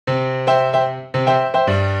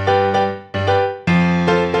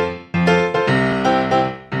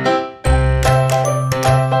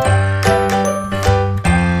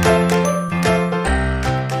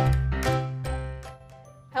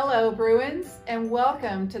Hello, Bruins, and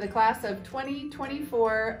welcome to the Class of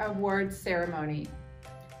 2024 Awards Ceremony.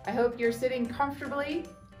 I hope you're sitting comfortably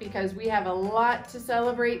because we have a lot to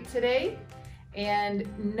celebrate today, and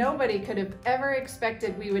nobody could have ever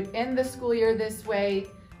expected we would end the school year this way,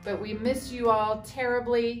 but we miss you all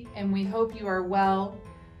terribly, and we hope you are well.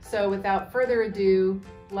 So without further ado,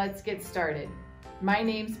 let's get started. My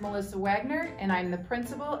name's Melissa Wagner, and I'm the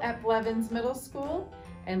principal at Blevins Middle School,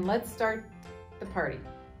 and let's start the party.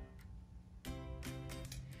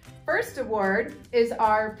 First award is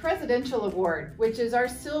our Presidential Award, which is our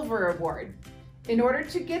Silver Award. In order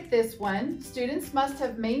to get this one, students must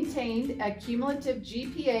have maintained a cumulative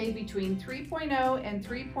GPA between 3.0 and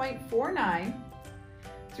 3.49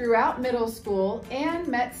 throughout middle school and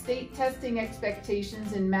met state testing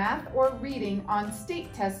expectations in math or reading on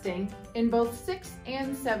state testing in both 6th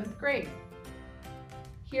and 7th grade.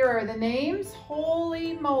 Here are the names.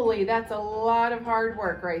 Holy moly, that's a lot of hard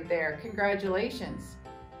work right there. Congratulations.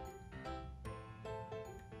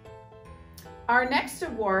 Our next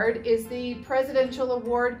award is the Presidential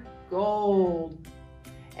Award Gold.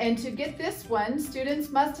 And to get this one, students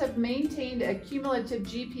must have maintained a cumulative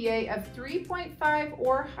GPA of 3.5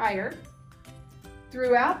 or higher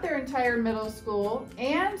throughout their entire middle school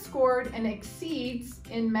and scored an exceeds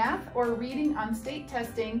in math or reading on state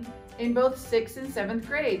testing in both 6th and 7th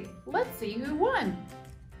grade. Let's see who won.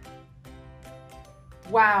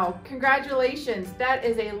 Wow, congratulations. That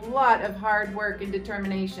is a lot of hard work and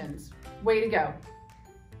determinations. Way to go.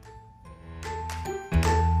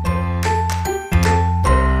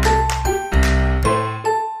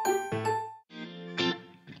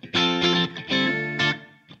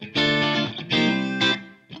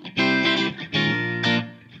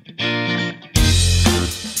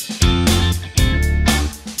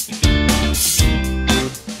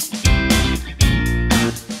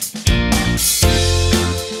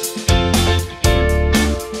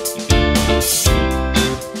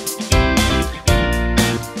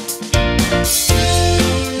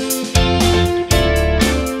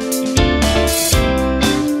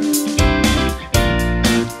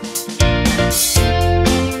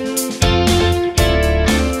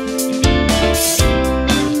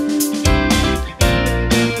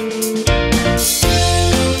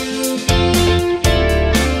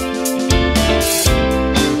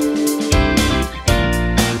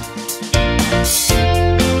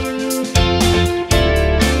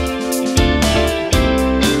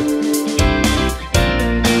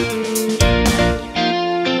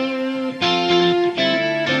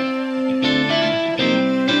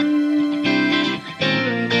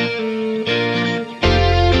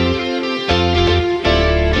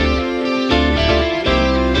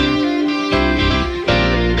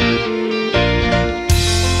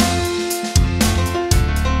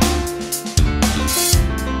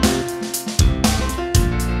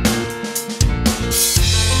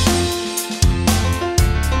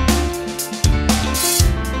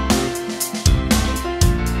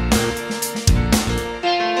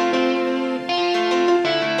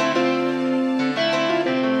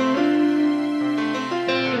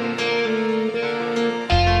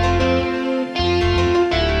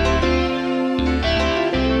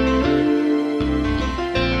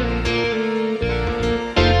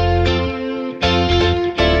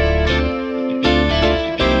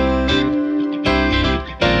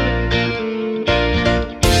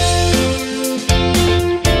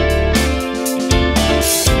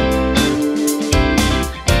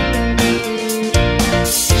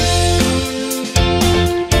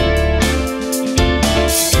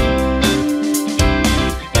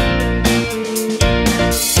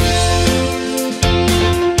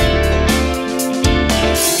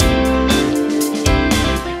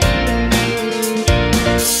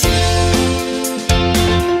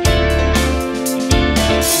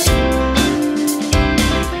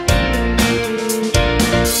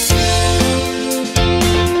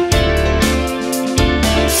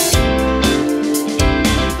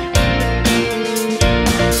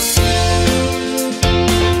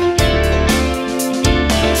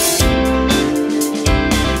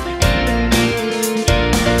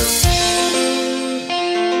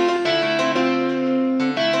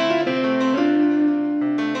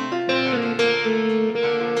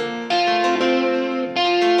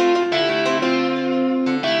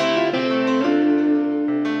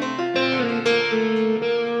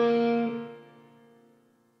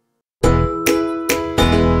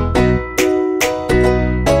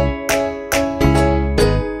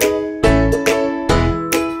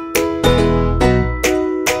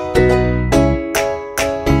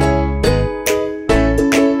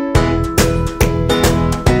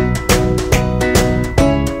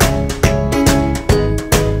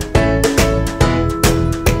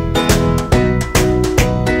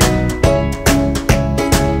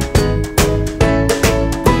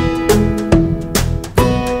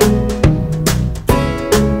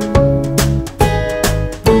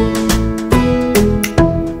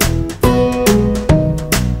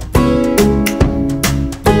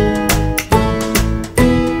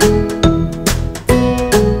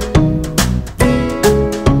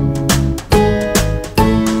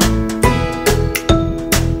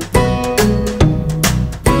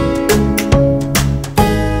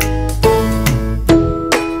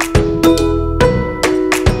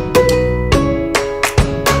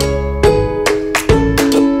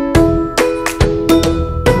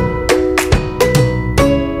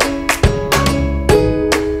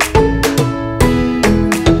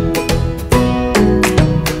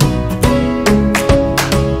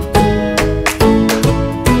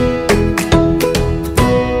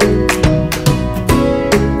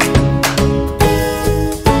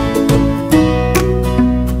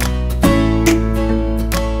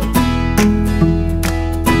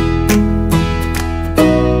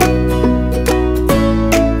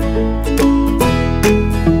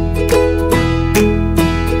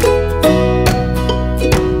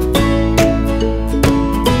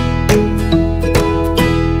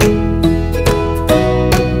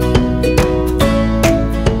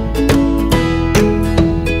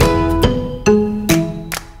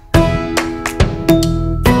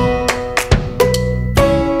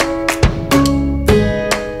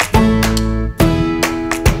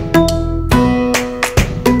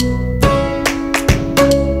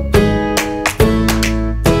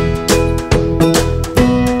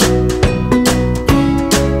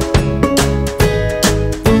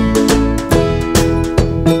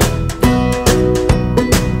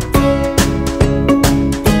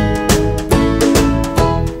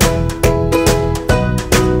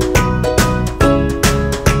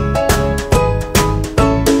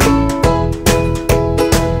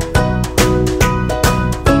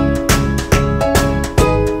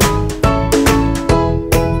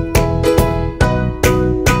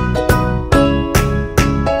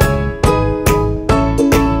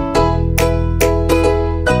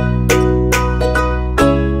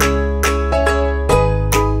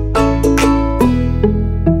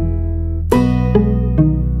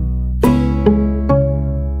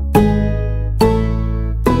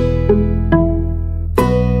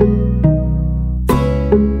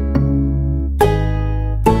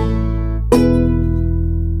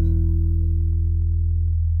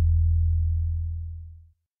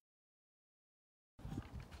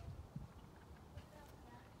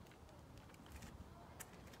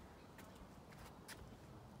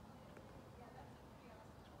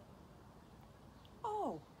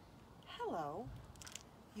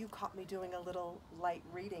 You caught me doing a little light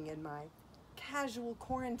reading in my casual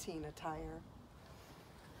quarantine attire.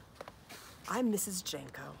 I'm Mrs.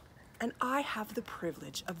 Janko, and I have the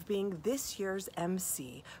privilege of being this year's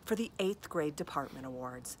MC for the 8th grade Department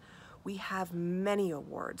Awards. We have many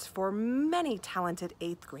awards for many talented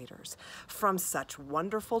 8th graders from such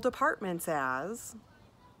wonderful departments as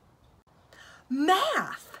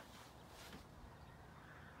math,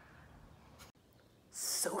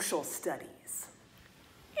 social studies,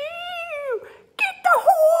 ew, get the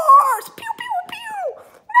horse, pew, pew, pew,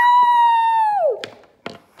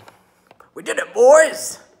 no! We did it,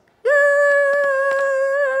 boys! Yay!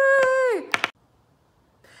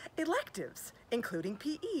 Electives, including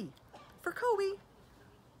PE, for Kobe.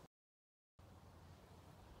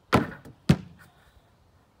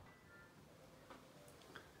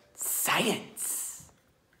 Science.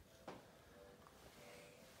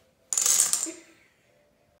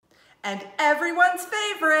 And everyone's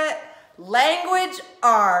favorite, language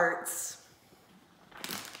arts.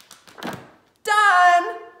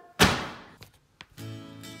 Done!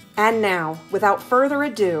 And now, without further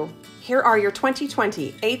ado, here are your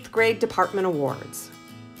 2020 8th grade Department Awards.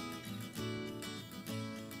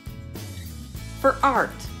 For art,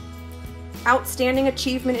 Outstanding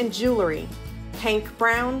Achievement in Jewelry, Hank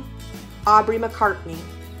Brown, Aubrey McCartney.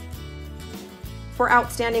 For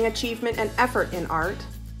Outstanding Achievement and Effort in Art,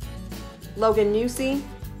 Logan Newsey,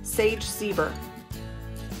 Sage Sieber.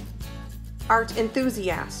 Art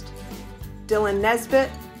Enthusiast, Dylan Nesbitt,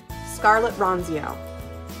 Scarlett Ronzio.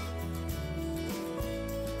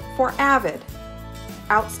 For Avid,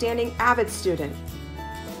 Outstanding Avid Student,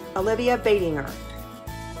 Olivia Batinger.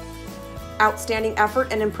 Outstanding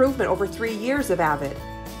Effort and Improvement over 3 years of Avid,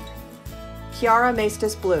 Kiara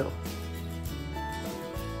Maestas Blue.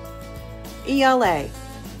 ELA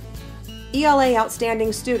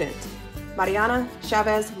Outstanding Student, Mariana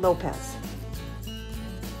Chavez Lopez.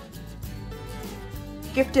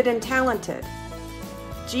 Gifted and Talented,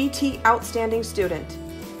 GT Outstanding Student,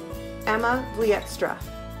 Emma Vlietstra.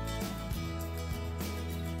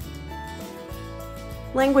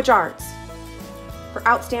 Language Arts, for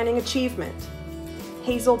Outstanding Achievement,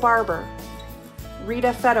 Hazel Barber,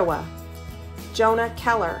 Rita Fedewa, Jonah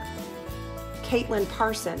Keller, Caitlin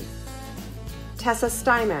Parson, Tessa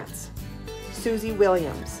Steinmetz, Susie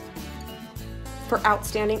Williams. For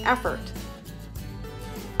Outstanding Effort,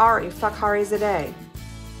 Ari Fakhari-Zadeh,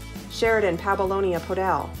 Sheridan Pabalonia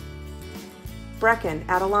Podell, Brecken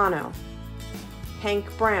Adelano, Hank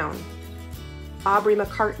Brown, Aubrey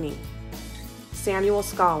McCartney, Samuel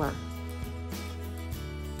Scholar.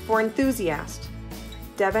 For Enthusiast,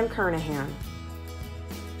 Devin Kernahan.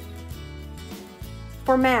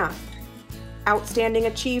 For Math, Outstanding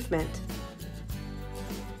Achievement,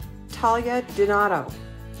 Talia Donato,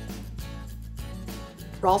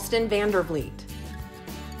 Ralston Vandervliet,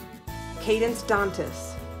 Cadence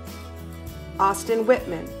Dantas, Austin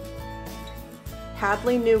Whitman,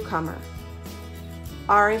 Hadley Newcomer,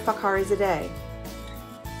 Ari Fakhari-Zadeh.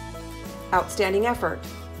 Outstanding Effort,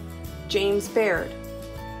 James Baird,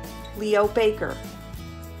 Leo Baker,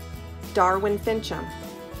 Darwin Fincham,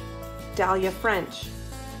 Dahlia French,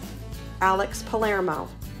 Alex Palermo,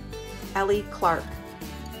 Ellie Clark.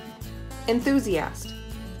 Enthusiast,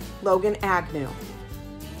 Logan Agnew.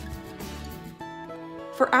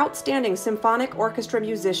 For Outstanding Symphonic Orchestra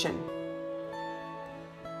Musician,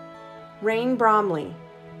 Rain Bromley,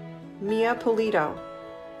 Mia Polito,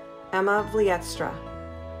 Emma Vlietstra.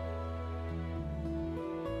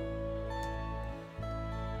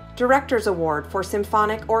 Director's Award for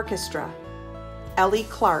Symphonic Orchestra, Ellie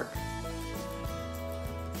Clark.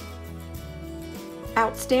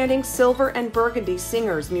 Outstanding Silver and Burgundy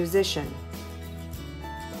Singers Musician,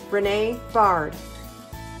 Renee Bard,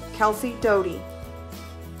 Kelsey Doty,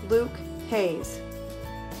 Luke Hayes,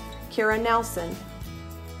 Kira Nelson,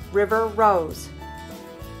 River Rose,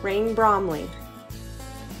 Rain Bromley,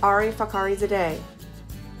 Ari Fakhari-Zadeh,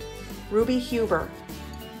 Ruby Huber,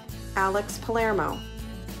 Alex Palermo,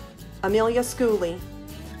 Amelia Schooley,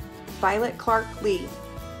 Violet Clark Lee,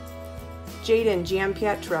 Jaden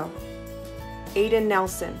Gianpietro, Aiden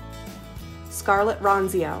Nelson, Scarlett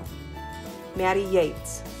Ronzio, Maddie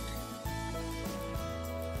Yates.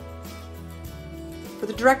 For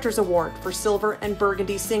the Director's Award for Silver and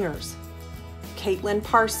Burgundy Singers, Caitlin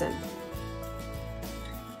Parson.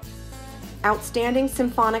 Outstanding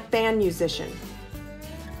Symphonic Band Musician,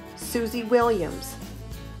 Susie Williams,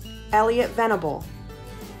 Elliot Venable,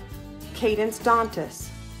 Cadence Dantas,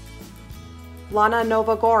 Lana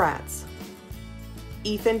Novogoratz,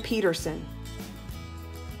 Ethan Peterson.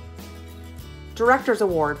 Director's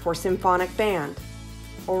Award for Symphonic Band,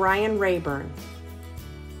 Orion Rayburn.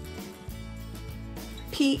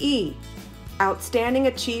 PE, Outstanding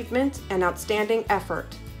Achievement and Outstanding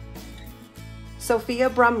Effort. Sophia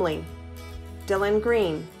Brumley, Dylan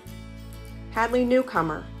Green, Hadley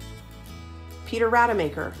Newcomer, Peter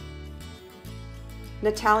Rademacher,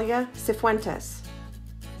 Natalia Cifuentes,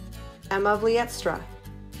 Emma Vlietstra,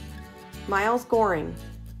 Miles Goring,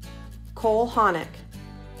 Cole Honick,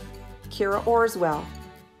 Kira Orswell,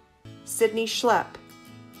 Sydney Schlepp,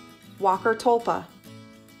 Walker Tolpa,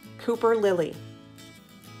 Cooper Lilly.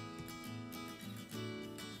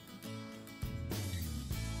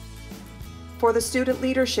 For the student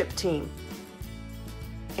leadership team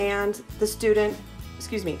and the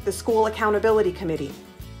School Accountability Committee.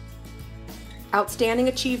 Outstanding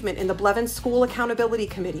Achievement in the Blevins School Accountability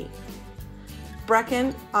Committee.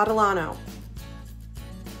 Brecken Adelano,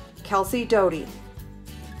 Kelsey Doty.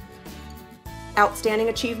 Outstanding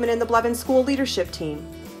Achievement in the Blevins School Leadership Team.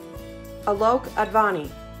 Alok Advani,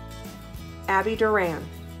 Abby Duran.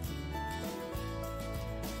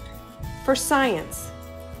 For Science,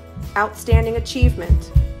 Outstanding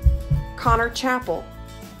Achievement, Connor Chappell,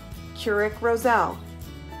 Kurik Roselle,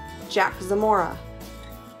 Jack Zamora,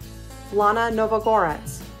 Lana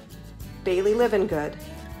Novogorets, Bailey Livengood,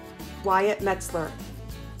 Wyatt Metzler.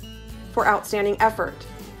 For Outstanding Effort,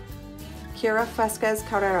 Kira Fesquez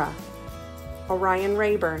Carrera, Orion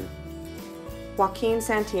Rayburn, Joaquin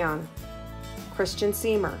Santillan, Christian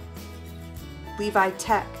Seamer, Levi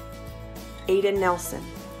Tech, Aiden Nelson.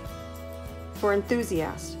 For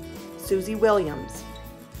Enthusiast, Susie Williams.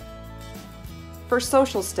 For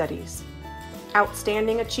Social Studies,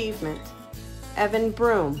 Outstanding Achievement, Evan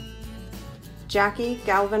Broom, Jackie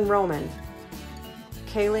Galvin Roman,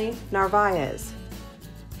 Kaylee Narvaez,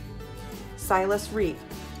 Silas Reep,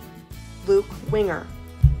 Luke Winger,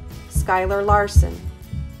 Skylar Larson.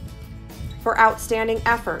 For Outstanding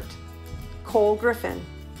Effort, Cole Griffin,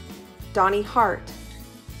 Donnie Hart,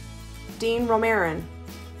 Dean Romarin,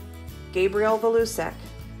 Gabriel Valusek,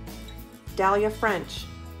 Dahlia French,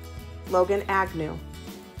 Logan Agnew.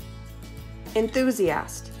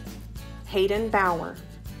 Enthusiast, Hayden Bauer.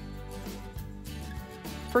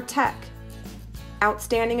 For Tech,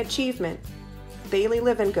 Outstanding Achievement, Bailey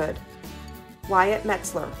Livengood, Wyatt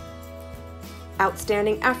Metzler.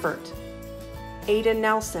 Outstanding Effort, Aiden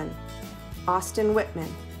Nelson, Austin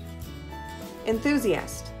Whitman.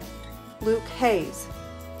 Enthusiast, Luke Hayes,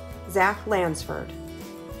 Zach Lansford.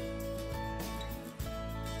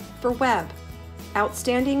 For Web,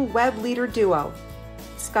 Outstanding Web Leader Duo,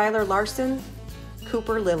 Skylar Larson,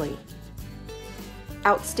 Cooper Lilly.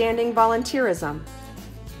 Outstanding Volunteerism,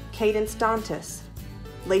 Cadence Dantas,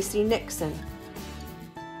 Lacey Nixon.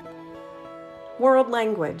 World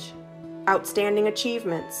Language, Outstanding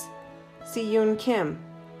Achievements, Si-Yoon Kim,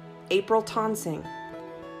 April Tonsing.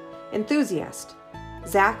 Enthusiast,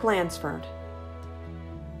 Zach Lansford.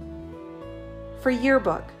 For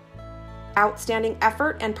Yearbook, Outstanding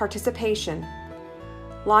Effort and Participation,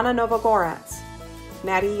 Lana Novogorets,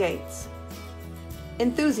 Maddie Yates.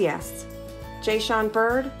 Enthusiasts, Jayshawn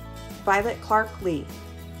Bird, Violet Clark Lee.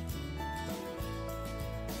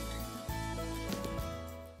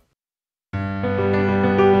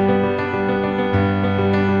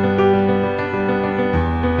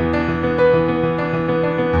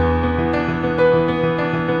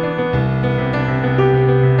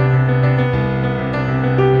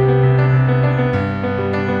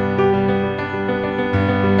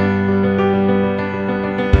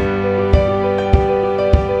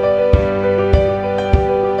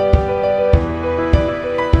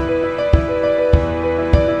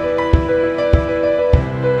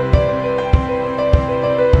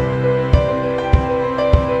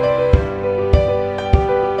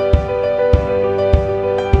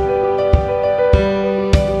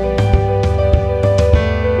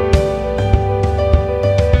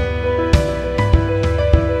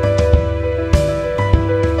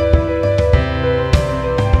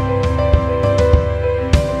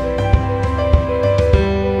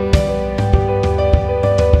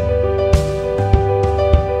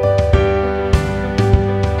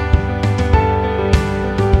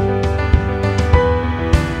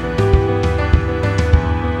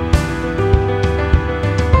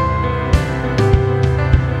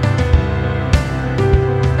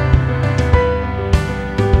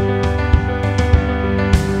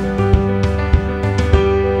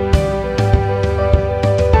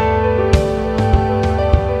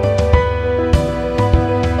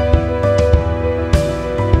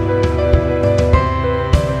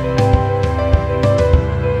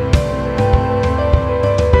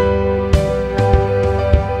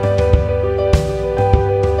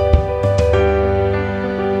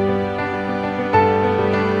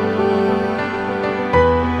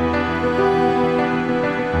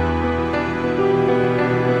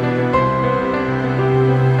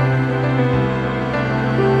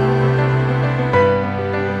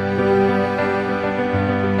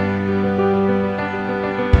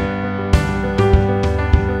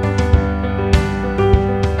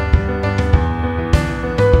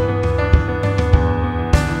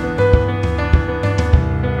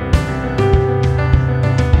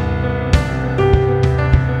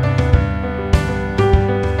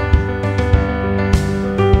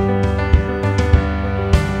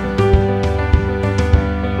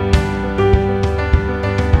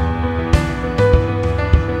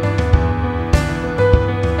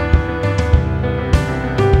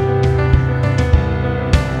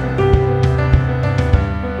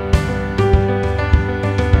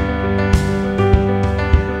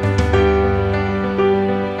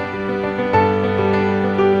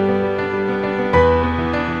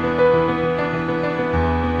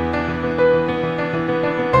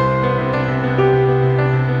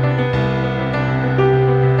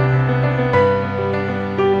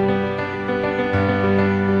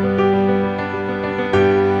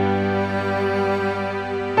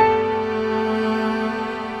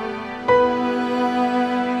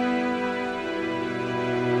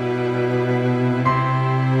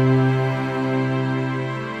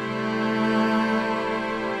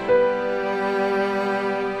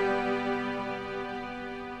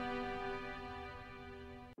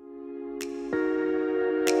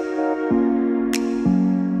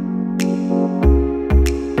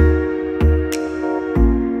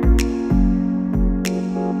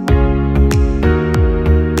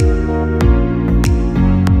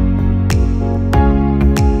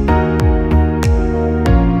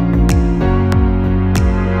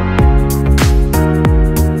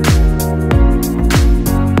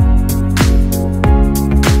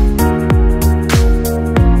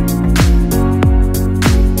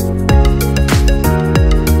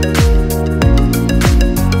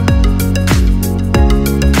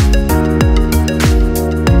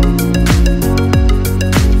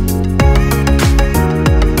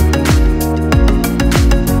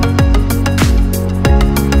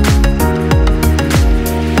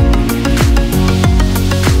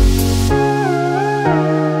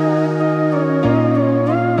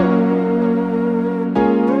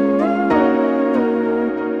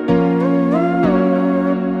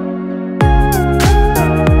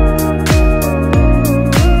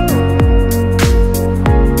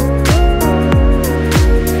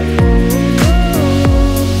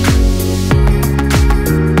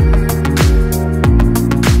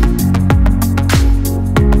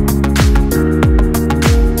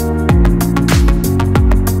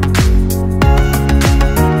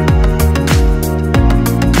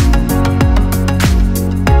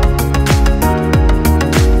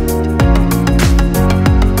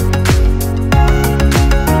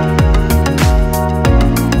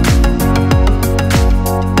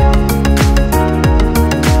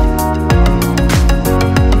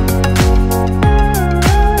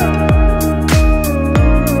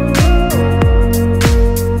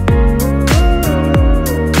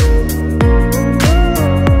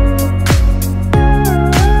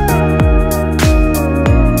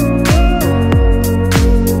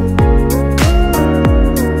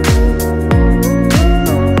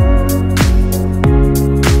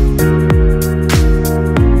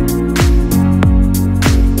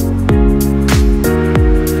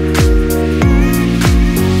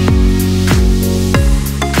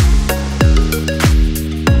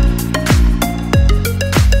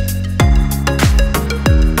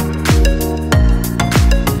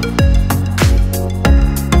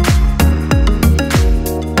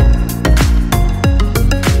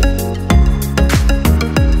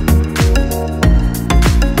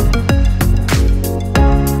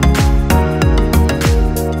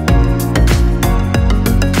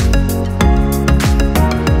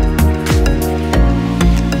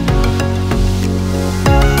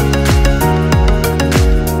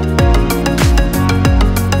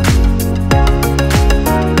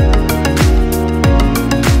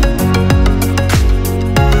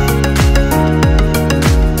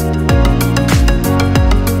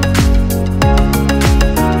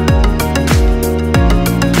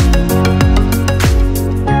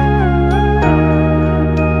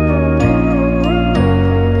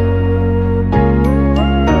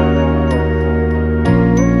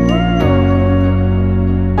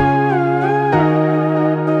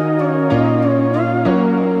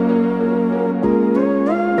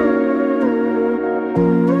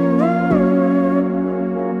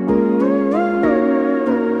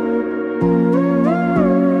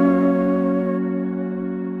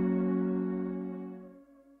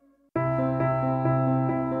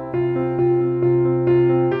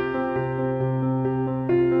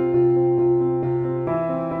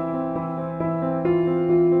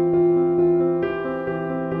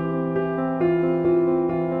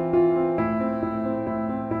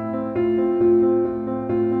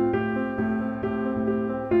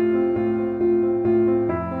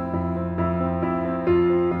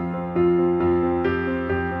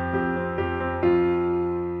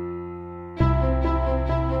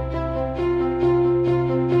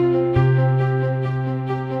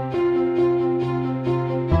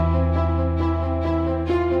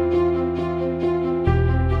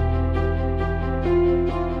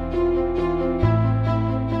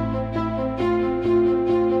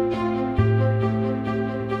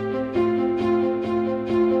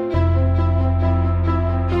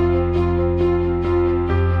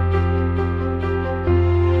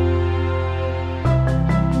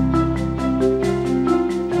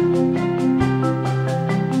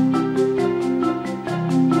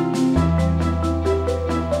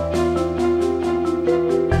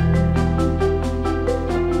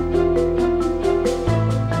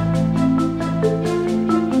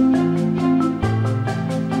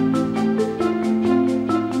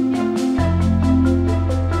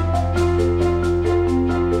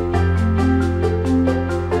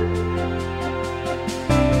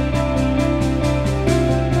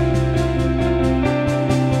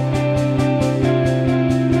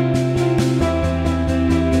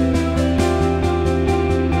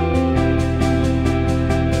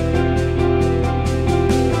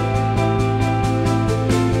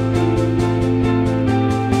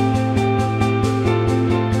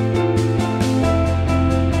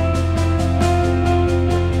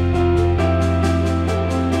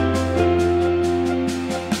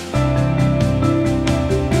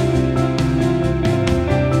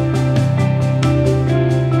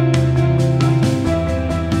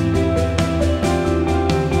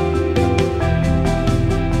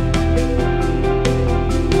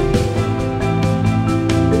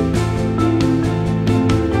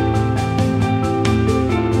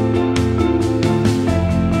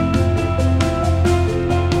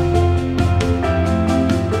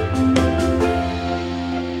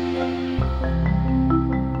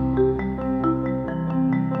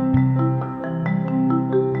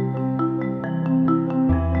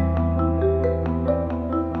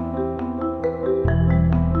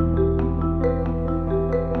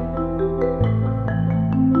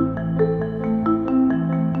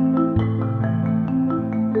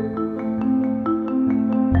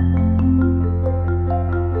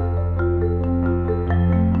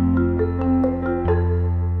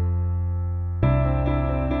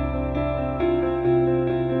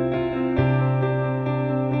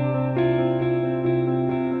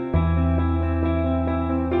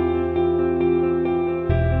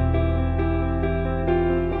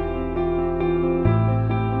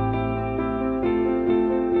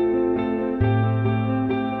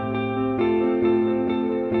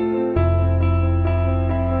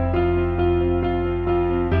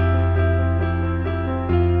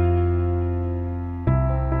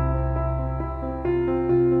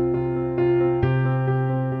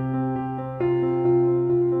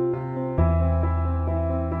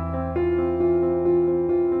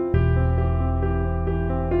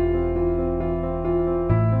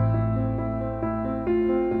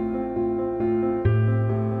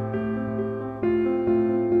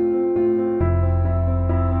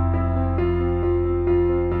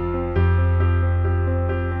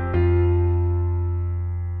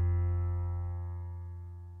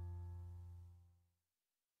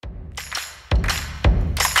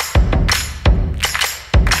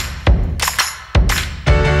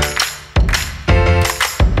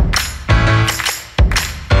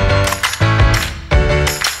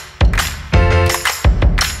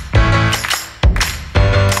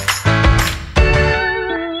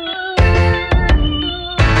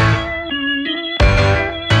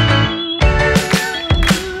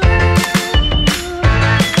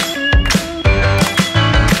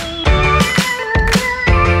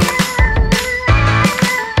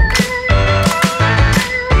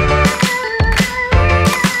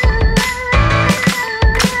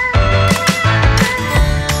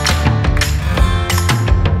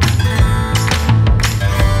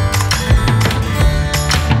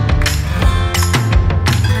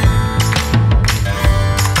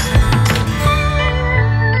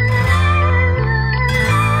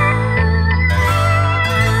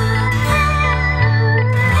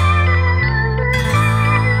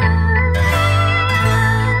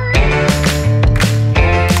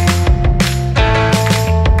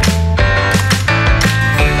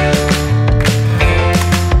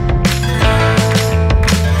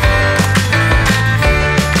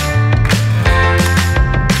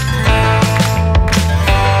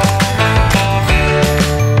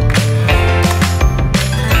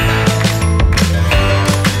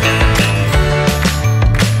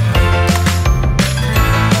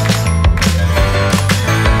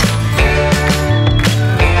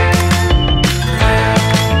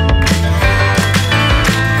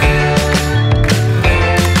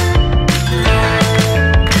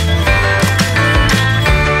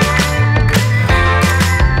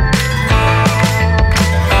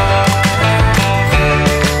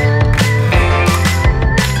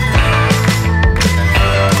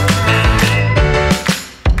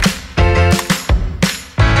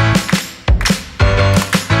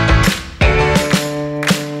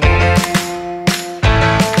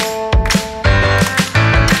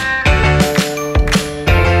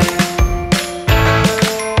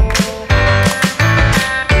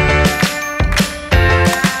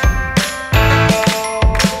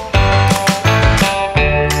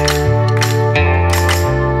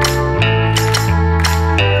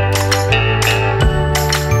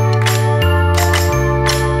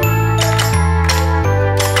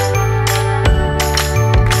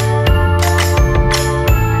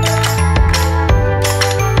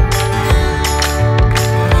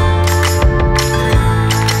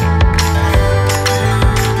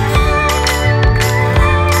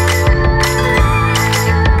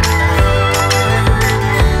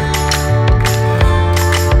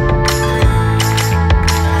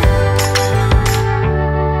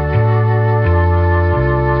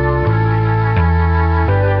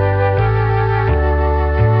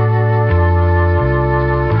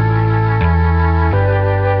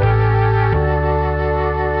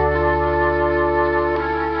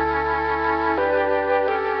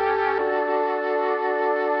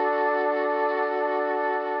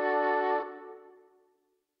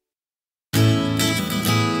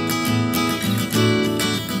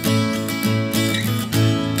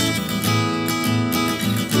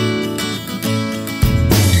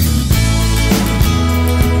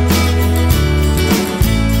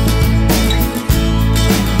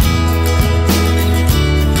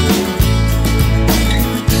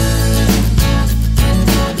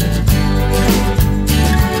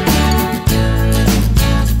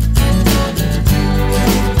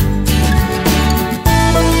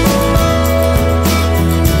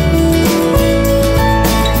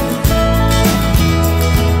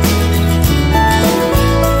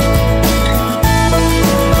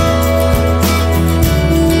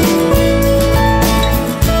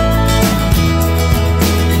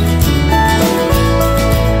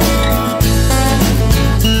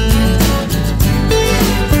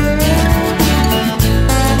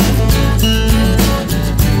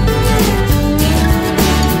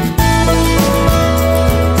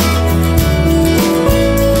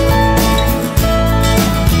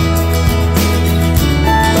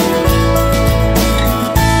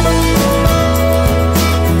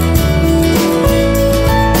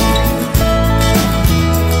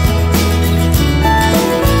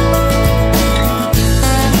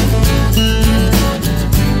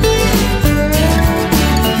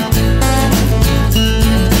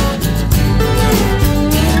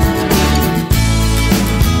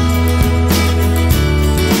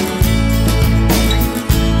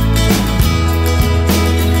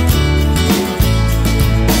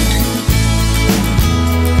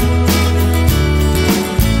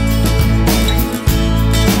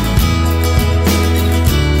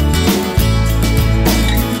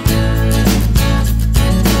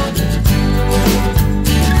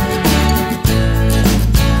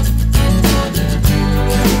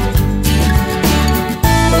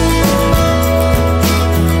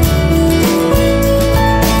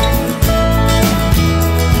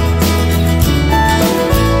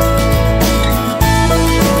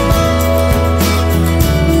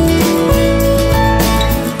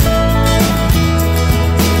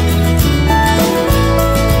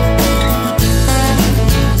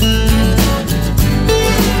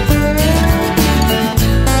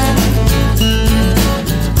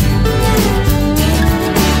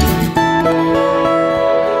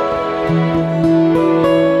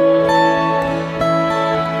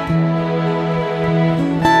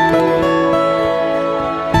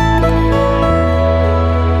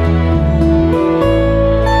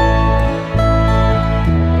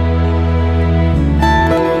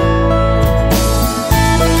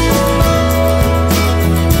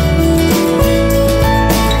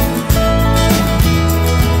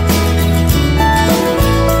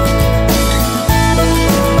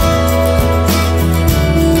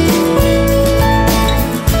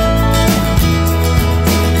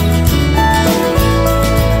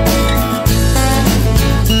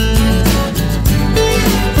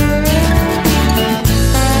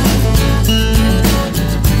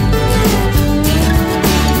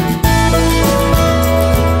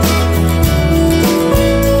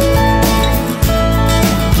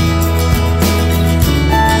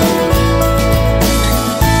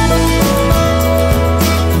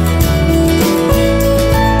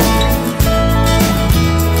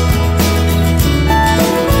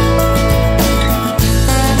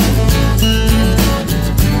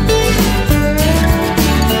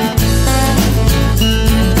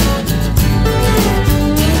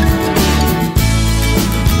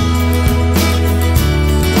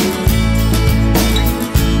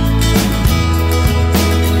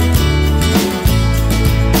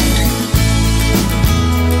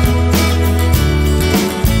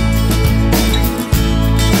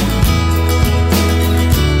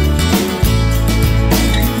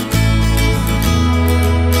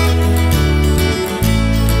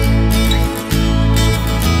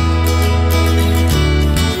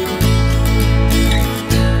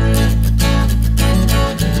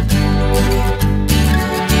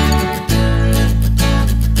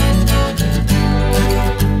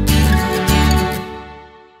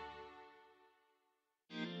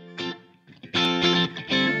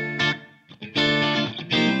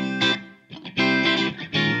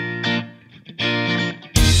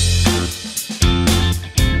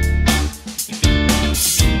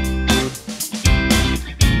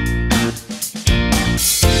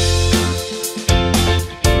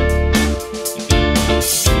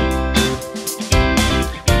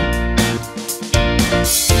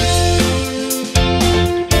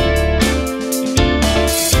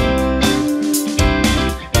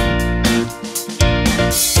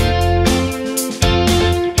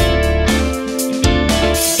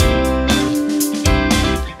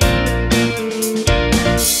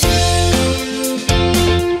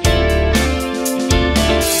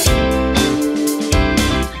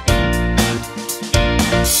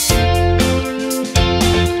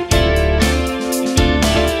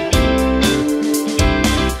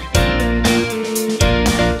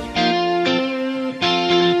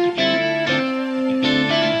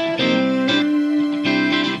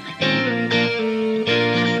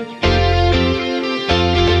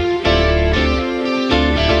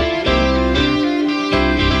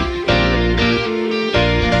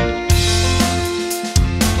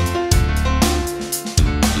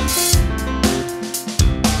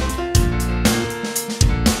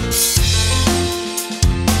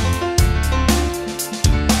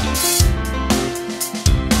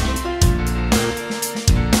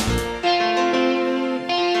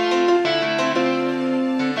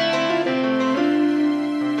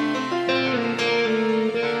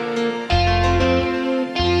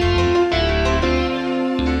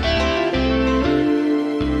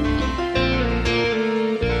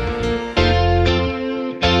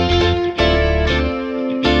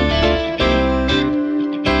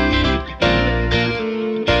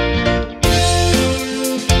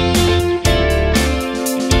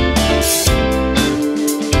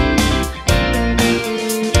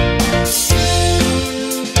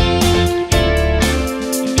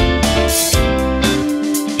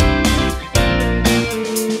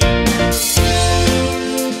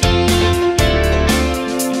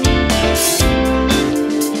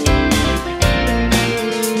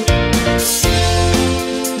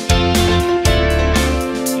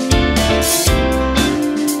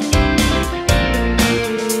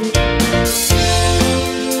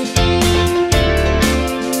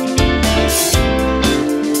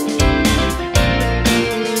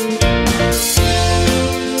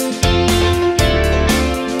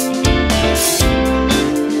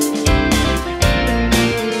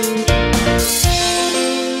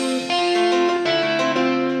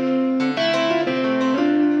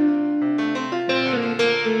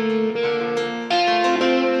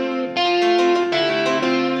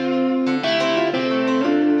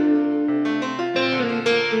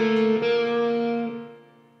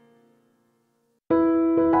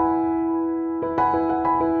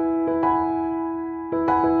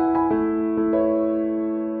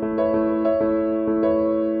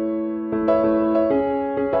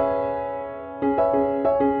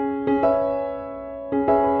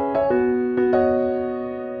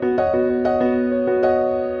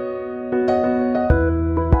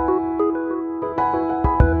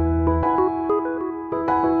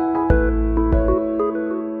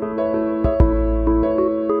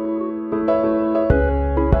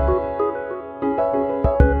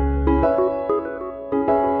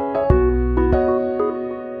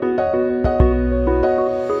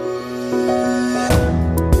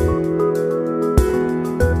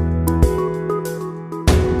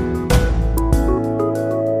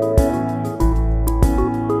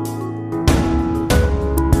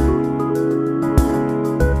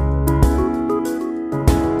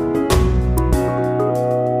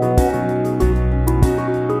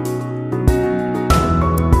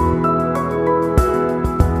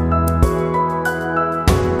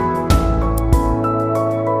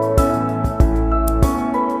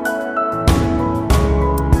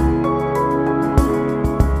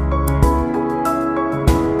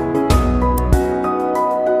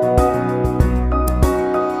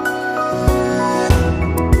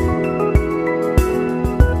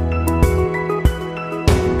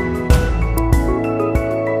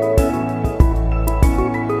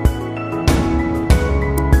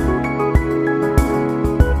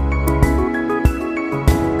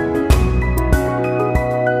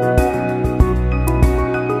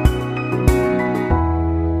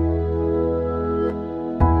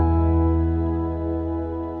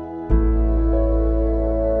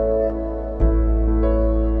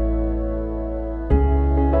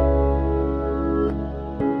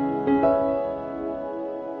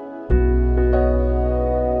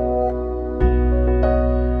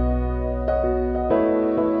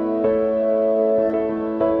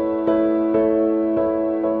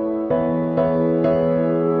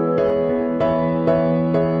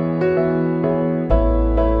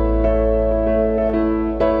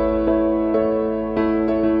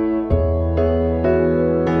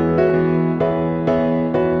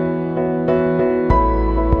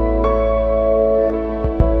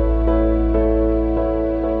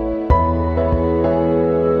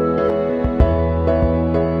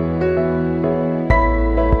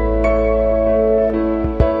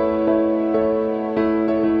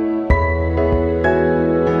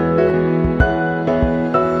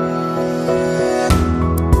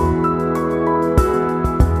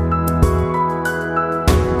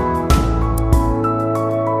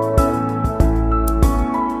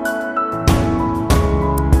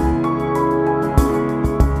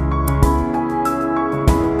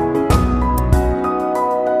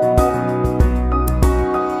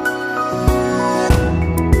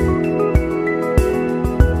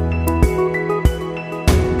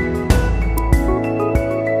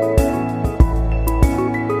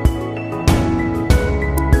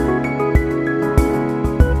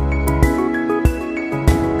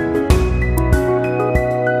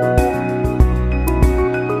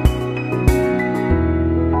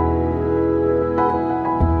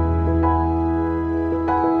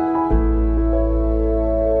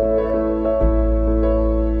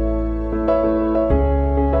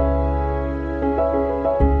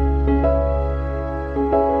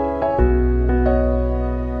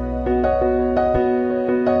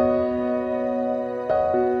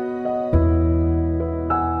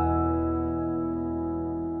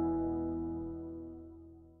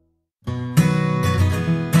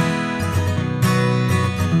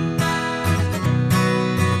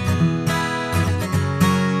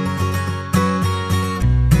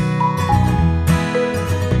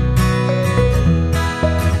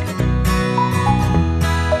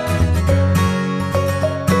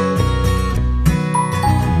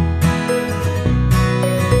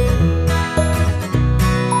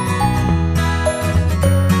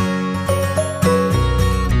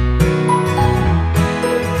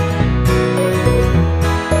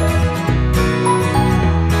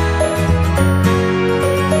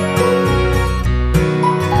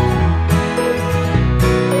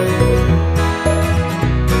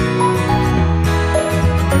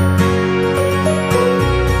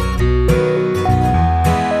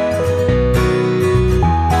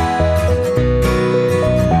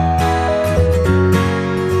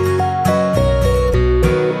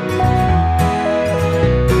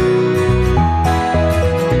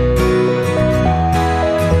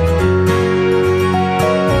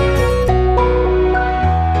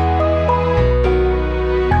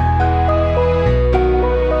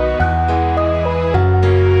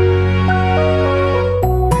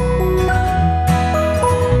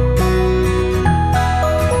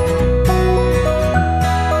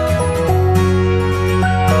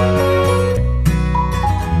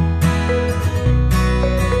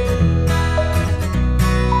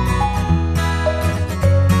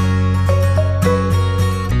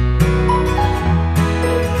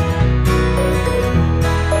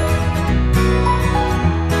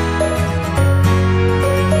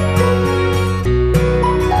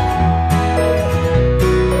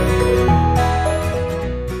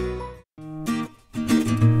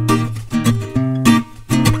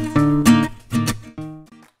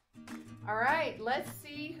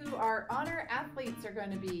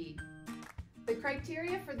 going to be. The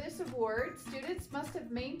criteria for this award: students must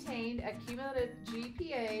have maintained a cumulative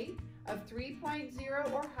GPA of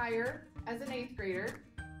 3.0 or higher as an 8th grader,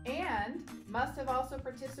 and must have also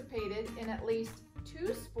participated in at least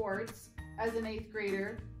 2 sports as an 8th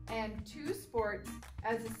grader and 2 sports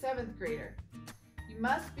as a 7th grader. You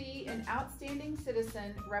must be an outstanding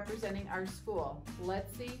citizen representing our school.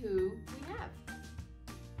 Let's see who we have.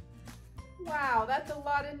 Wow, that's a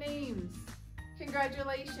lot of names.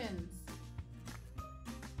 Congratulations.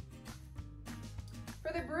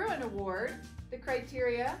 For the Bruin Award, the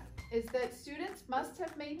criteria is that students must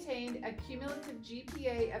have maintained a cumulative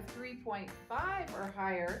GPA of 3.5 or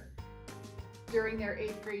higher during their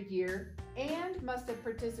 8th grade year and must have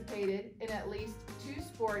participated in at least 2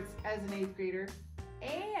 sports as an 8th grader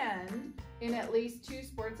and in at least 2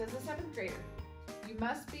 sports as a 7th grader. You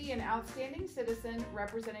must be an outstanding citizen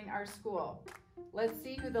representing our school. Let's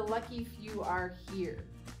see who the lucky few are here.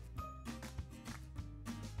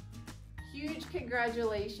 Huge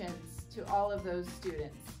congratulations to all of those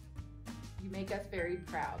students. You make us very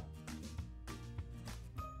proud.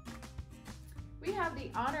 We have the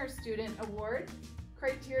Honor Student Award.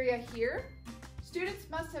 Criteria here: students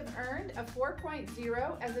must have earned a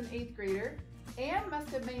 4.0 as an 8th grader and must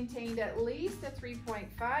have maintained at least a 3.5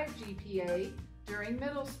 GPA during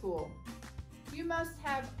middle school. You must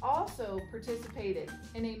have also participated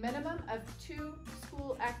in a minimum of 2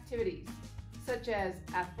 school activities, such as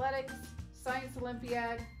athletics, Science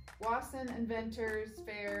Olympiad, Wasson Inventors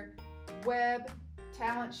Fair, Web,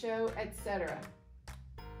 Talent Show, etc.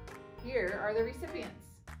 Here are the recipients.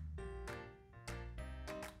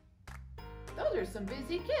 Those are some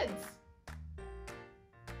busy kids.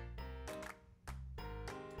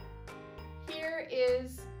 Here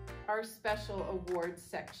is our special awards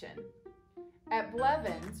section. At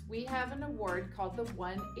Blevins, we have an award called the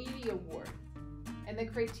 180 Award, and the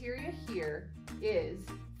criteria here is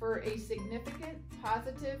for a significant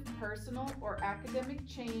positive personal or academic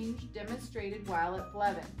change demonstrated while at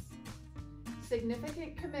Blevins,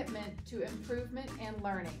 significant commitment to improvement and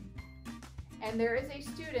learning. And there is a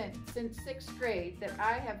student since 6th grade that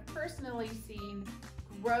I have personally seen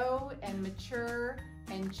grow and mature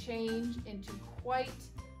and change into quite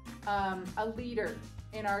a leader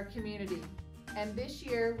in our community. And this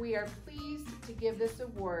year we are pleased to give this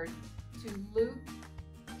award to Luke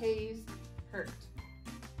Hayes Hurt.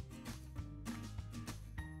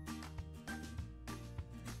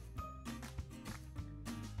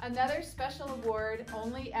 Another special award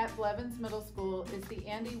only at Blevins Middle School is the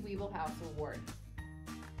Andy Weebelhouse Award.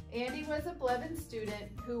 Andy was a Blevins student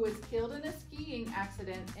who was killed in a skiing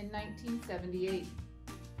accident in 1978.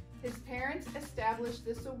 His parents established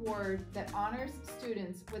this award that honors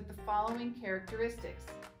students with the following characteristics: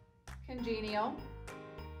 congenial,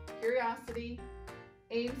 curiosity,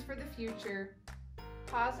 aims for the future,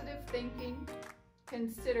 positive thinking,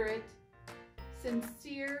 considerate,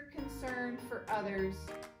 sincere concern for others,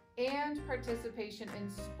 and participation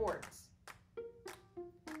in sports.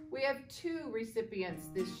 We have 2 recipients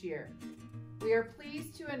this year. We are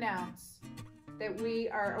pleased to announce that we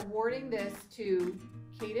are awarding this to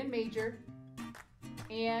Caden Major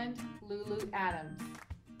and Lulu Adams.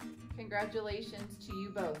 Congratulations to you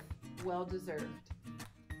both. Well deserved.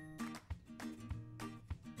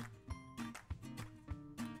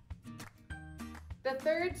 The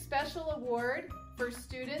 3rd special award for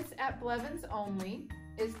students at Blevins only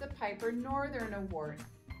is the Piper Northern Award.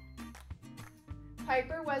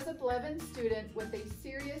 Piper was a Blevins student with a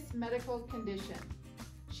serious medical condition.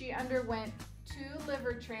 She underwent 2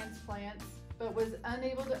 liver transplants but was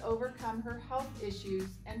unable to overcome her health issues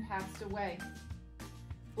and passed away.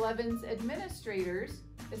 Blevins administrators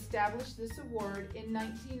established this award in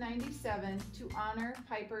 1997 to honor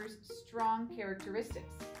Piper's strong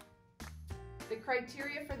characteristics. The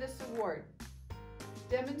criteria for this award: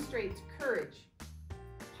 demonstrates courage,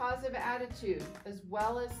 positive attitude, as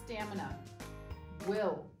well as stamina,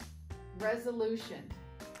 will, resolution,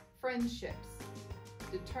 friendships,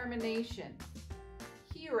 determination,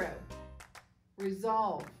 hero,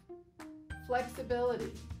 resolve,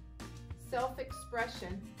 flexibility,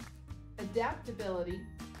 self-expression, adaptability,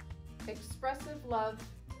 expressive love,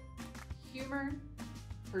 humor,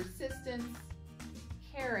 persistence,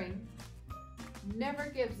 caring, never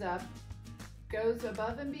gives up, goes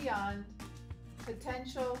above and beyond,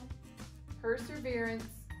 potential, perseverance,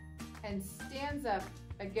 and stands up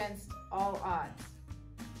against all odds.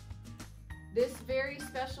 This very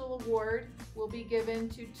special award will be given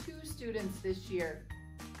to 2 students this year.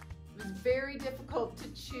 It was very difficult to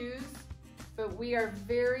choose, but we are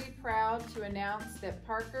very proud to announce that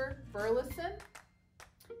Parker Burleson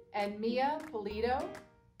and Mia Polito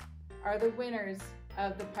are the winners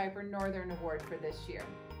of the Piper Northern Award for this year.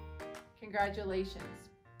 Congratulations.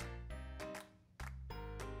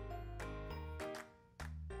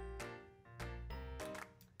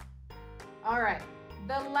 All right,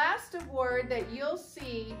 the last award that you'll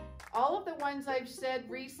see, all of the ones I've said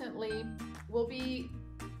recently will be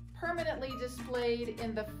permanently displayed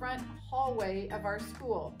in the front hallway of our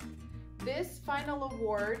school. This final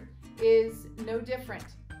award is no different.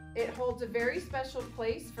 It holds a very special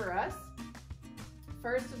place for us.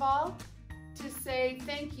 First of all, to say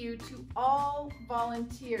thank you to all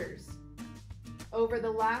volunteers over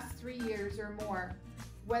the last 3 years or more.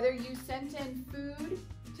 Whether you sent in food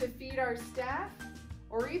to feed our staff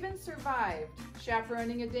or even survived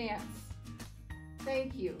chaperoning a dance,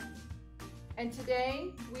 thank you. And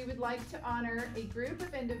today we would like to honor a group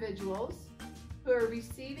of individuals who are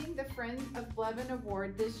receiving the Friends of Blevins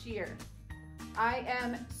Award this year. I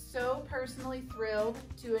am so personally thrilled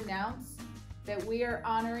to announce that we are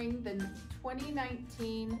honoring the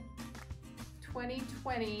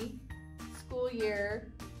 2019-2020 school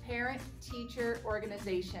year parent-teacher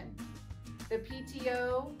organization. The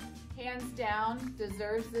PTO, hands down,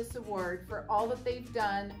 deserves this award for all that they've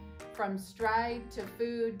done, from stride to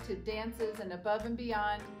food to dances and above and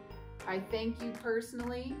beyond. I thank you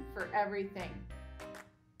personally for everything.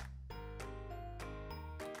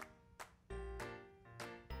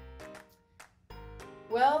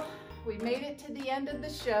 Well, we made it to the end of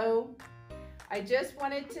the show. I just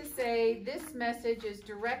wanted to say this message is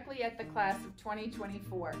directly at the class of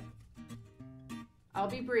 2024. I'll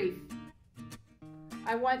be brief.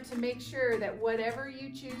 I want to make sure that whatever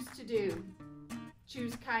you choose to do,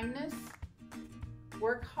 choose kindness,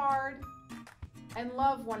 work hard, and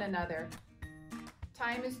love one another.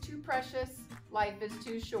 Time is too precious, life is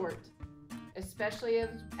too short, especially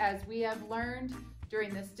as we have learned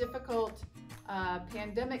during this difficult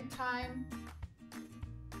pandemic time.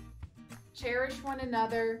 Cherish one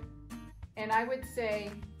another, and I would say,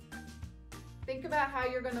 think about how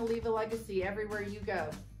you're going to leave a legacy everywhere you go,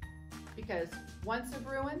 because once a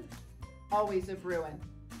Bruin, always a Bruin.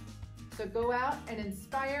 So go out and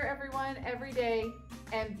inspire everyone every day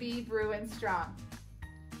and be Bruin strong.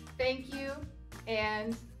 Thank you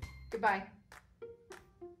and goodbye.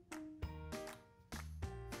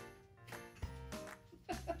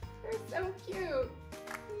 They're so cute.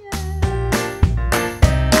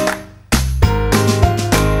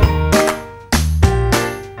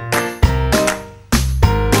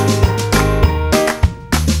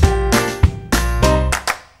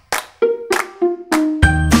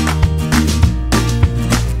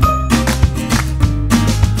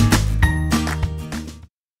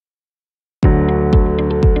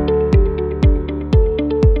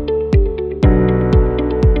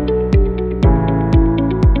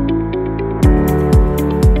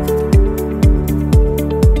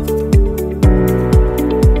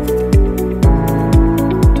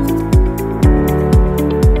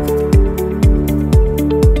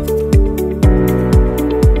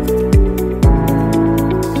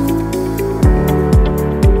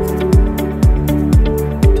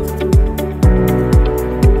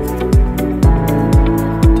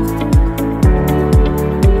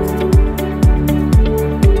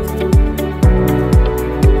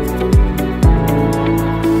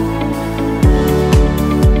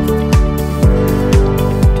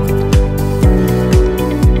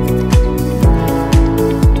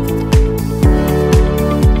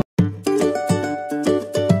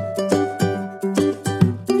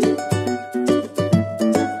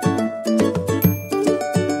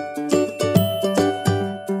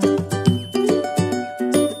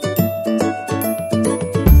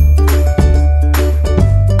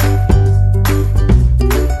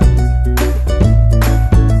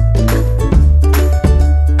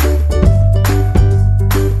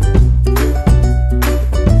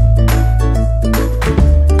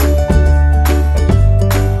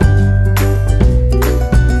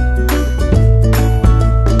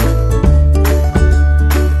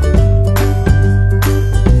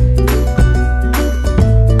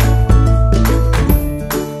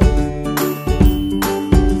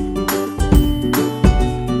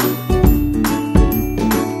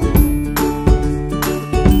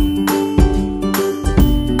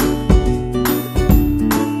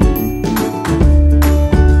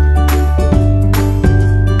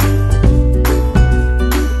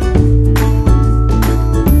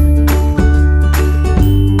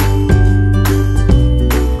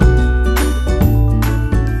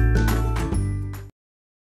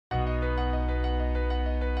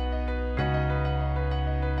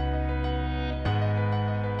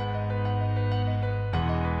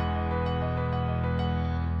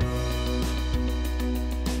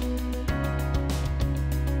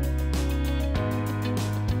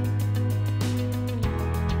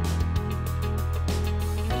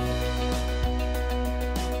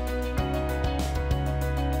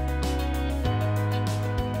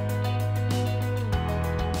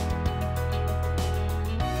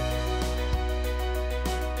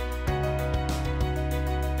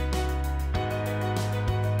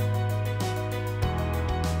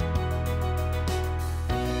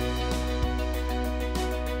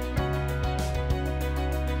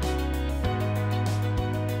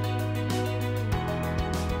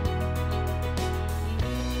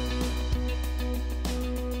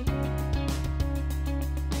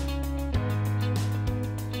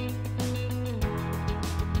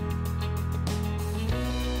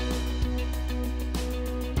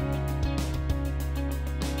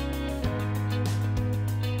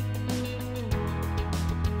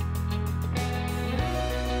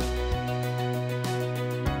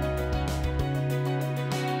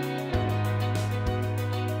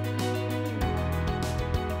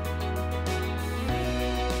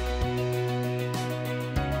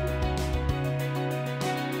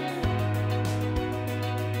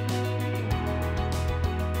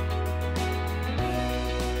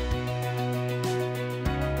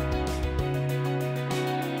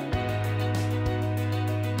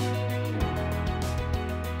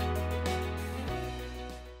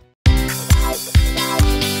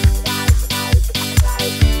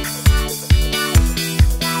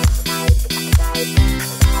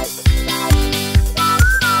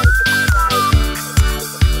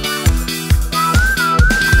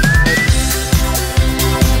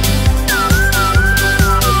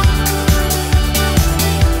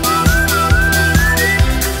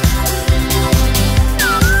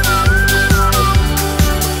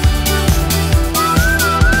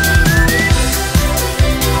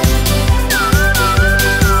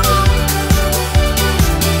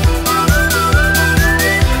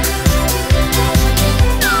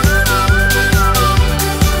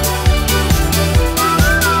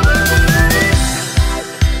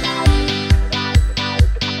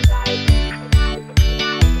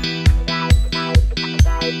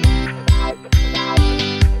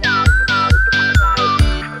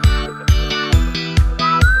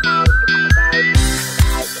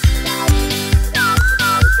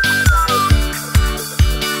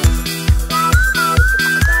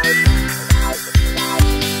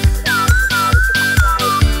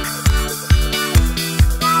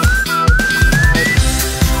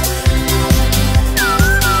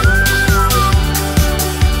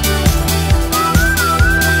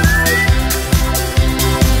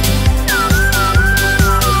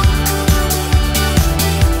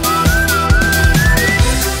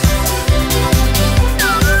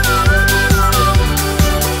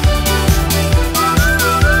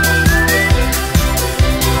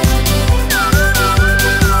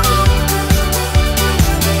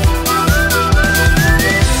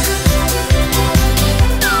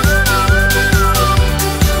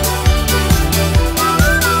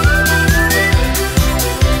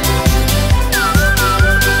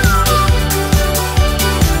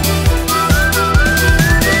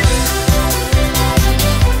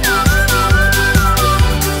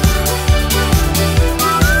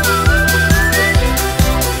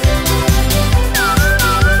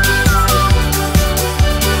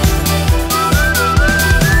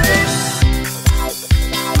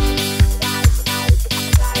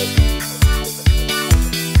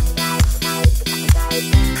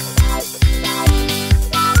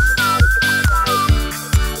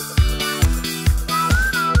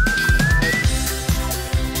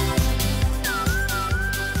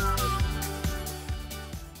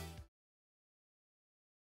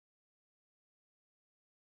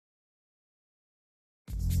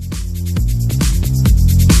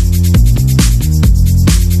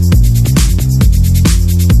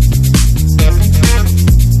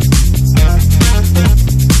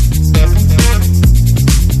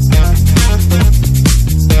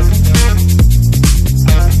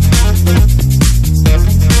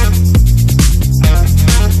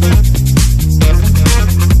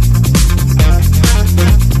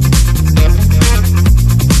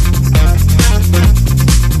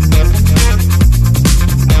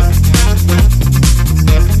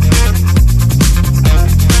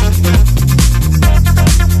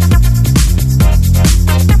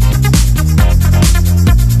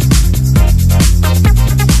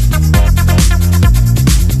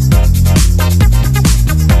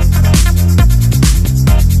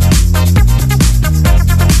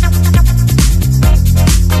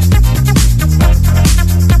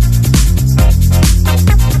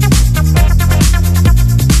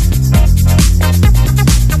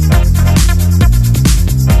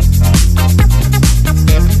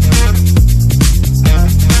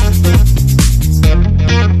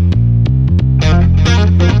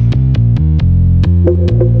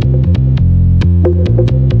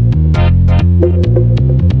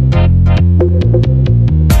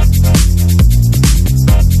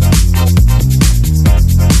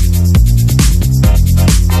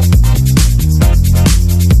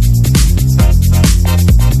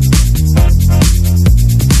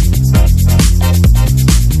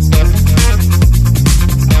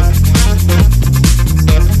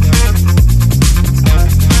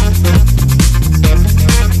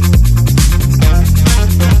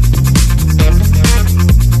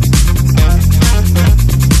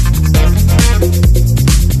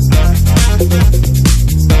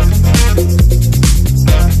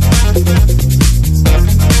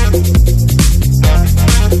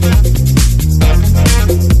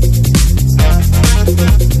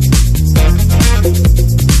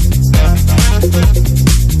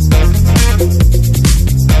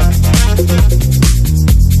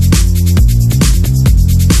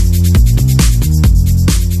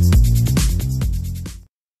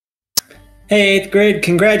 Hey, 8th grade,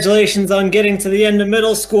 congratulations on getting to the end of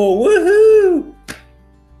middle school. Woohoo!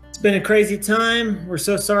 It's been a crazy time. We're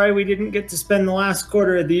so sorry we didn't get to spend the last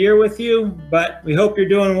quarter of the year with you, but we hope you're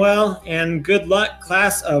doing well, and good luck,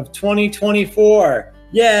 class of 2024.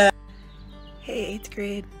 Yeah! Hey, 8th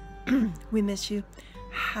grade. We miss you.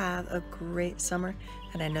 Have a great summer,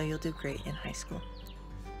 and I know you'll do great in high school.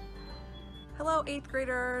 Hello, 8th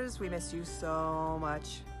graders. We miss you so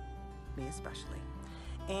much, me especially.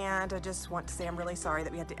 And I just want to say I'm really sorry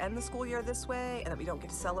that we had to end the school year this way and that we don't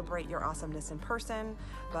get to celebrate your awesomeness in person,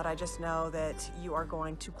 but I just know that you are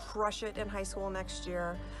going to crush it in high school next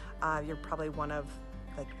year. You're probably one of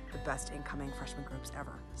the best incoming freshman groups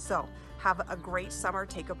ever. So have a great summer,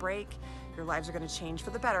 take a break. Your lives are going to change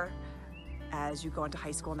for the better as you go into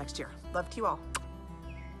high school next year. Love to you all.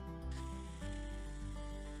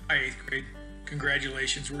 Hi, 8th grade.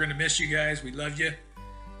 Congratulations. We're going to miss you guys. We love you.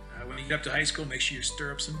 When you get up to high school, make sure you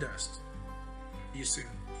stir up some dust. See you soon.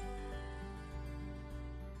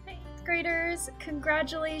 Hey, 8th graders,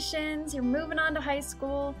 congratulations. You're moving on to high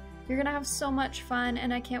school. You're going to have so much fun,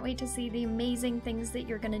 and I can't wait to see the amazing things that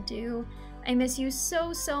you're going to do. I miss you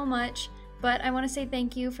so, so much, but I want to say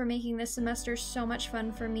thank you for making this semester so much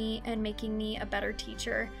fun for me and making me a better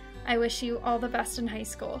teacher. I wish you all the best in high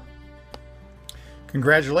school.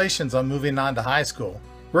 Congratulations on moving on to high school.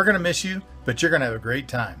 We're going to miss you, but you're going to have a great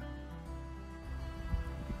time.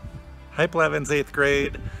 Hi, Blevins, 8th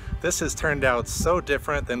grade. This has turned out so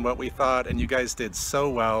different than what we thought, and you guys did so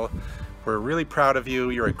well. We're really proud of you.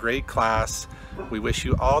 You're a great class. We wish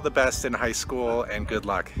you all the best in high school, and good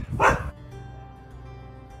luck.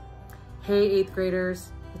 Hey, 8th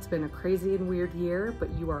graders. It's been a crazy and weird year, but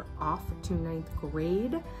you are off to 9th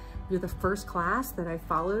grade. You're the first class that I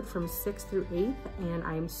followed from 6th through 8th, and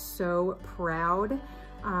I am so proud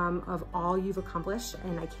of all you've accomplished,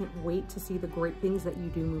 and I can't wait to see the great things that you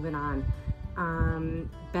do moving on.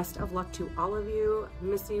 Best of luck to all of you.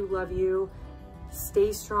 Miss you, love you.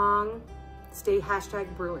 Stay strong. Stay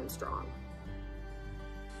 #BruinStrong.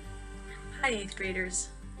 Hi, 8th graders.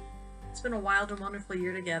 It's been a wild and wonderful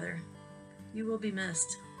year together. You will be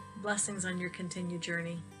missed. Blessings on your continued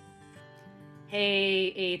journey.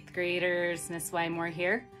 Hey, 8th graders, Miss Wymore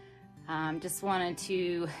here. Just wanted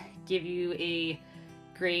to give you a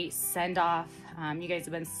great send-off. You guys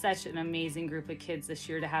have been such an amazing group of kids this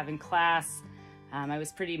year to have in class. I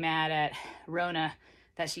was pretty mad at Rona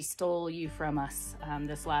that she stole you from us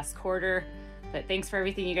this last quarter, but thanks for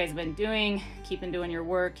everything you guys have been doing, keeping doing your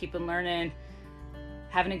work, keeping learning,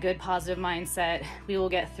 having a good positive mindset. We will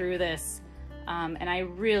get through this, and I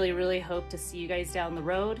really, really hope to see you guys down the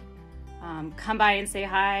road. Come by and say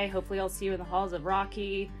hi. Hopefully I'll see you in the halls of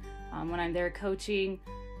Rocky when I'm there coaching.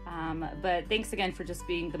 But thanks again for just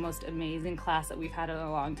being the most amazing class that we've had in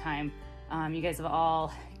a long time. You guys have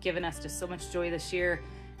all given us just so much joy this year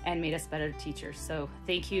and made us better teachers. So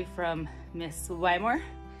thank you from Miss Wymore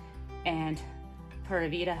and Pura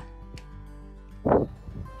Vida.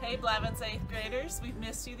 Hey Blevins 8th graders, we've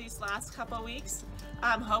missed you these last couple weeks.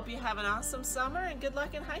 Hope you have an awesome summer and good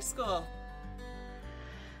luck in high school.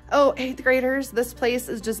 Oh, 8th graders, this place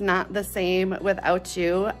is just not the same without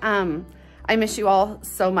you. I miss you all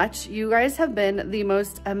so much. You guys have been the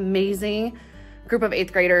most amazing group of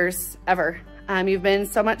 8th graders ever. You've been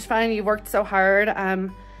so much fun. You've worked so hard.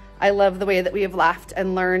 I love the way that we have laughed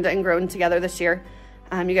and learned and grown together this year.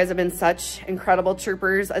 You guys have been such incredible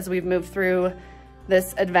troopers as we've moved through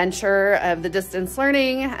this adventure of the distance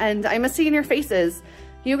learning, and I miss seeing your faces.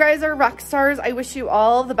 You guys are rock stars. I wish you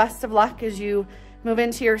all the best of luck as you move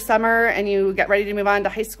into your summer and you get ready to move on to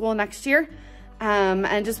high school next year.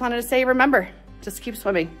 And just wanted to say, remember, just keep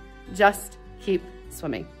swimming. Just keep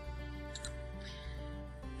swimming.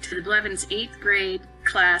 To the Blevins 8th grade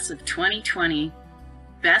class of 2020,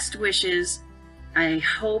 best wishes. I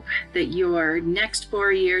hope that your next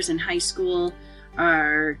 4 years in high school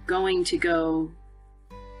are going to go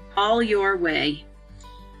all your way.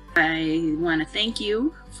 I want to thank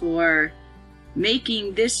you for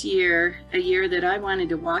making this year a year that I wanted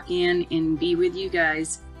to walk in and be with you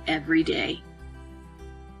guys every day.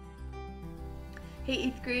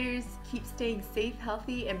 Hey 8th graders, keep staying safe,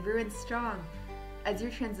 healthy, and Bruin strong. As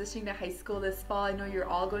you're transitioning to high school this fall, I know you're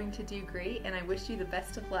all going to do great, and I wish you the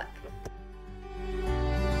best of luck.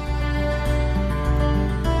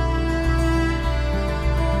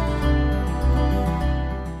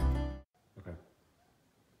 Okay.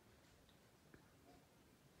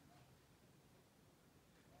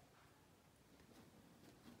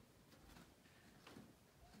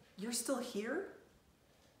 You're still here?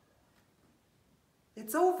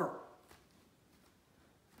 It's over.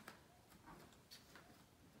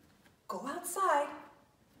 Go outside